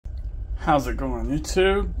How's it going,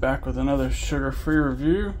 YouTube? Back with another sugar-free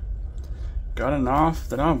review. Got a knife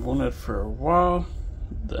that I've wanted for a while,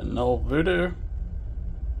 the Null Voodoo.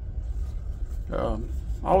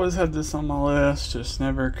 Always had this on my list, just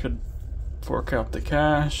never could fork out the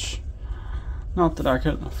cash. Not that I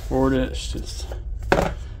couldn't afford it, it's just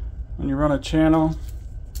when you run a channel,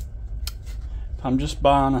 if I'm just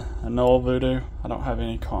buying a Null Voodoo, I don't have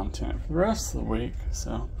any content for the rest of the week,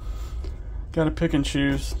 so gotta pick and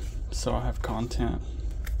choose so I have content.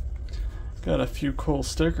 Got a few cool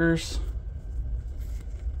stickers.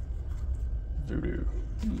 Voodoo.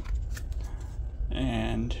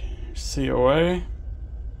 And COA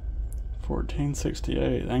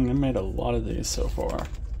 1468. I think I made a lot of these so far.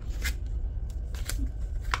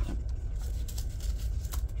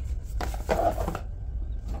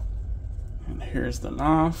 And here's the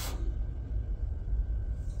knife.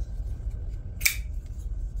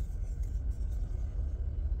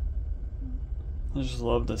 I just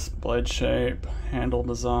love this blade shape, handle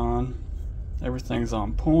design. Everything's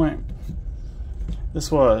on point.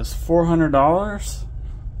 This was $400.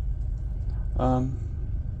 And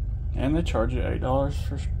they charge you $8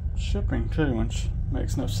 for shipping too, which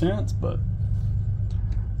makes no sense, but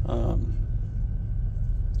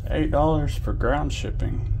 $8 for ground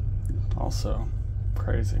shipping, also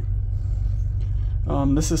crazy.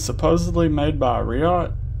 This is supposedly made by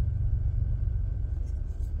Riot.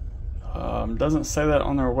 Doesn't say that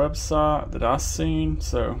on their website that I've seen,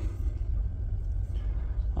 so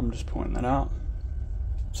I'm just pointing that out.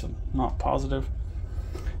 So not positive.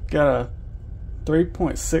 Got a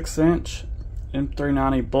 3.6 inch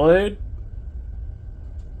M390 blade,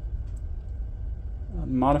 a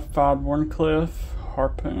modified Warncliffe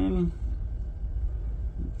harpoon.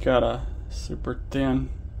 Got a super thin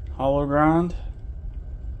hollow grind,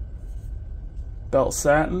 belt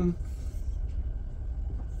satin,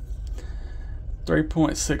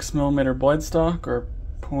 3.6mm blade stock or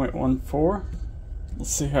 0.14. Let's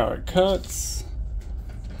see how it cuts.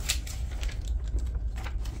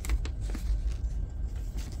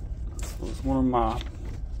 This was one of my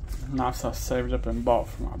knives I saved up and bought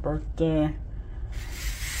for my birthday.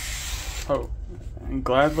 Oh, and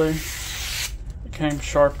gladly, it came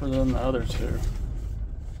sharper than the other two.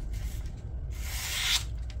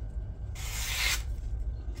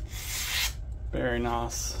 Very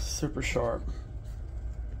nice, super sharp.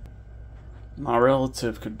 My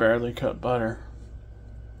relative could barely cut butter.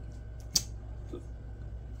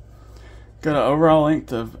 Got an overall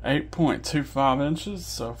length of 8.25 inches,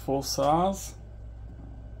 so full size.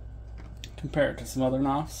 Compared to some other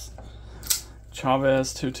knives.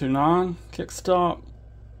 Chavez 229 kickstop.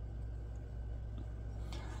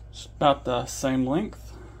 It's about the same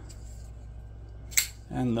length.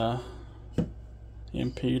 And the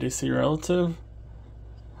MPDC relative,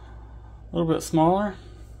 a little bit smaller.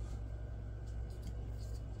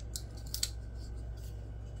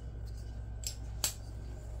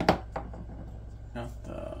 Got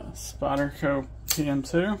the Spyderco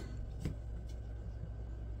PM2.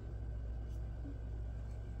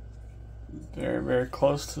 Very, very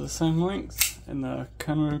close to the same length. And the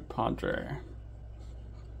Kunru Padre.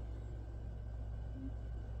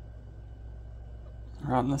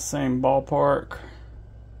 Right in the same ballpark.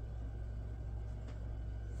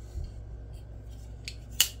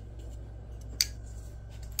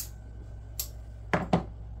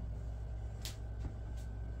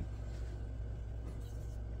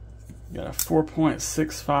 Got a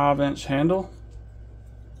 4.65 inch handle,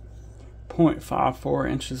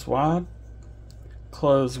 0.54 inches wide.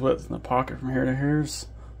 Closed width in the pocket from here to here is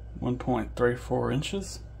 1.34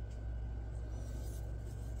 inches.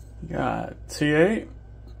 You got T8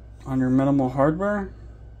 on your minimal hardware.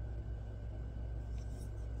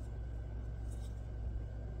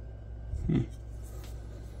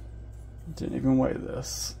 Didn't even weigh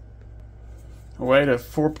this. A weight of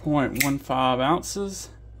 4.15 ounces.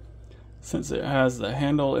 Since it has the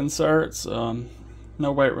handle inserts, no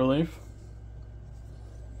weight relief.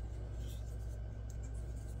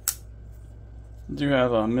 Do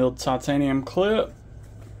have a milled titanium clip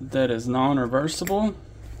that is non-reversible.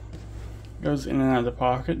 Goes in and out of the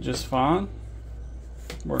pocket just fine.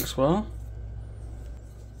 Works well.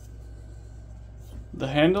 The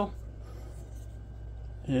handle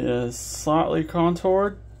is slightly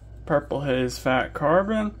contoured, purple haze fat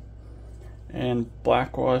carbon, and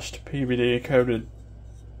black washed PVD coated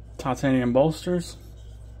titanium bolsters.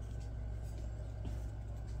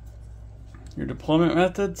 Your deployment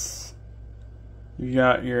methods. You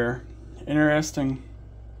got your interesting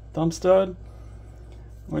thumb stud,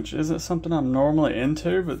 which isn't something I'm normally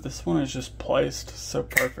into, but this one is just placed so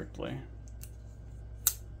perfectly.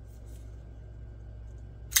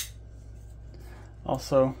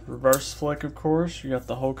 Also, reverse flick, of course. You got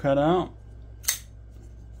the hole cut out.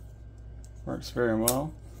 Works very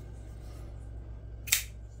well.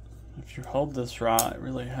 If you hold this right, it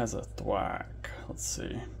really has a thwack. Let's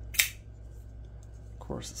see. Of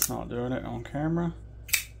course, it's not doing it on camera.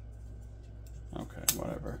 Okay,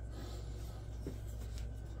 whatever.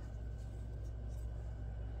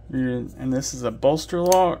 And this is a bolster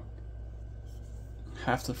lock.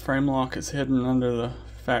 Half the frame lock is hidden under the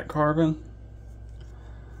fat carbon,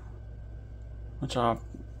 which I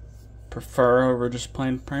prefer over just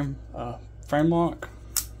plain frame lock.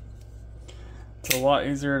 It's a lot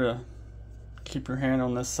easier to keep your hand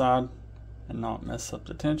on this side and not mess up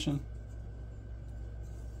the tension.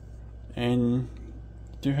 And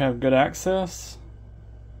you do have good access.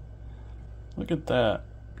 Look at that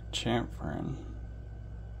chamfering.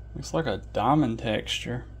 Looks like a diamond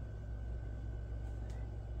texture.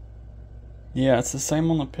 Yeah, it's the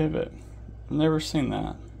same on the pivot. I've never seen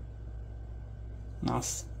that.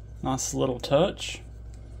 Nice little touch.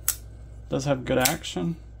 Does have good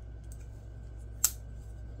action,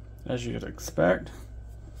 as you'd expect.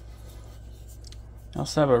 I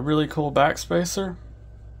also have a really cool backspacer.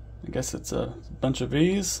 I guess it's a bunch of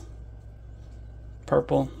V's.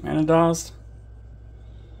 Purple anodized.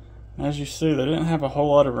 As you see, they didn't have a whole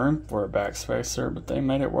lot of room for a backspacer, but they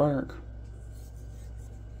made it work.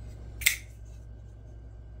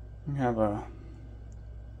 You have a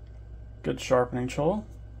good sharpening tool.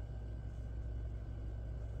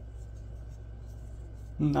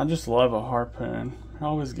 I just love a harpoon. It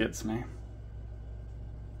always gets me.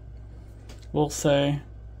 We'll say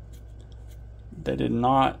they did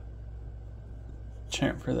not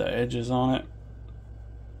chamfer the edges on it.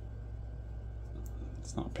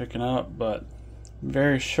 It's not picking up, but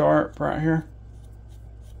very sharp right here.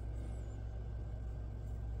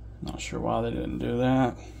 Not sure why they didn't do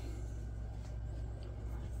that.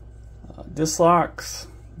 Dislocks,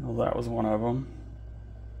 well, that was one of them.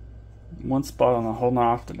 One spot on the whole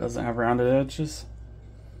knife that doesn't have rounded edges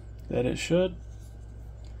that it should.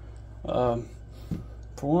 For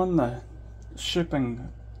one, the shipping,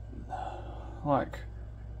 like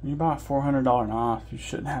when you buy a $400 knife, you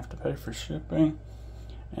shouldn't have to pay for shipping.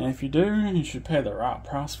 And if you do, you should pay the right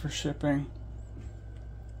price for shipping.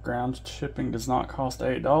 Ground shipping does not cost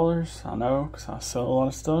 $8. I know, because I sell a lot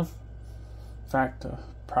of stuff. In fact,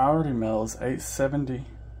 priority mail is $8.70.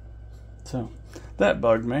 So that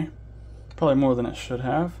bugged me. Probably more than it should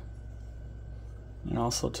have. It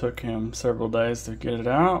also took him several days to get it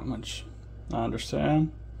out, which I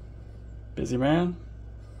understand. Busy man.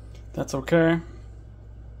 That's okay.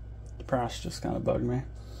 The price just kind of bugged me.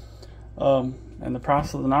 And the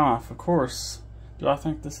price of the knife, of course. Do I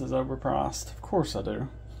think this is overpriced? Of course I do.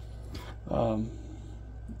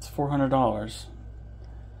 It's $400.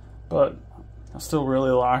 But I still really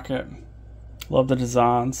like it. Love the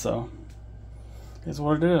design, so it's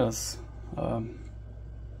what it is.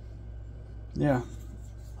 Yeah.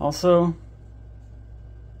 Also,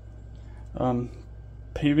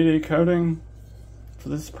 PVD coating for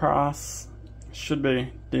this price should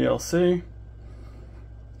be DLC.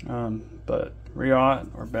 But Riot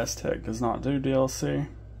or Best Tech does not do DLC.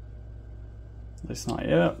 At least not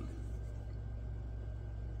yet.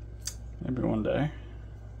 Maybe one day.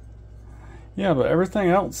 Yeah, but everything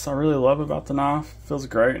else I really love about the knife. Feels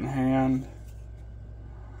great in hand.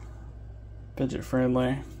 Fidget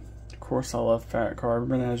friendly. Of course I love fat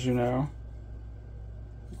carbon, as you know.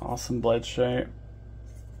 Awesome blade shape.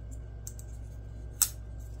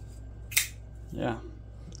 Yeah.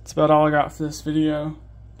 That's about all I got for this video.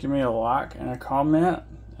 Give me a like and a comment.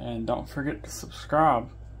 And don't forget to subscribe.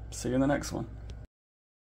 See you in the next one.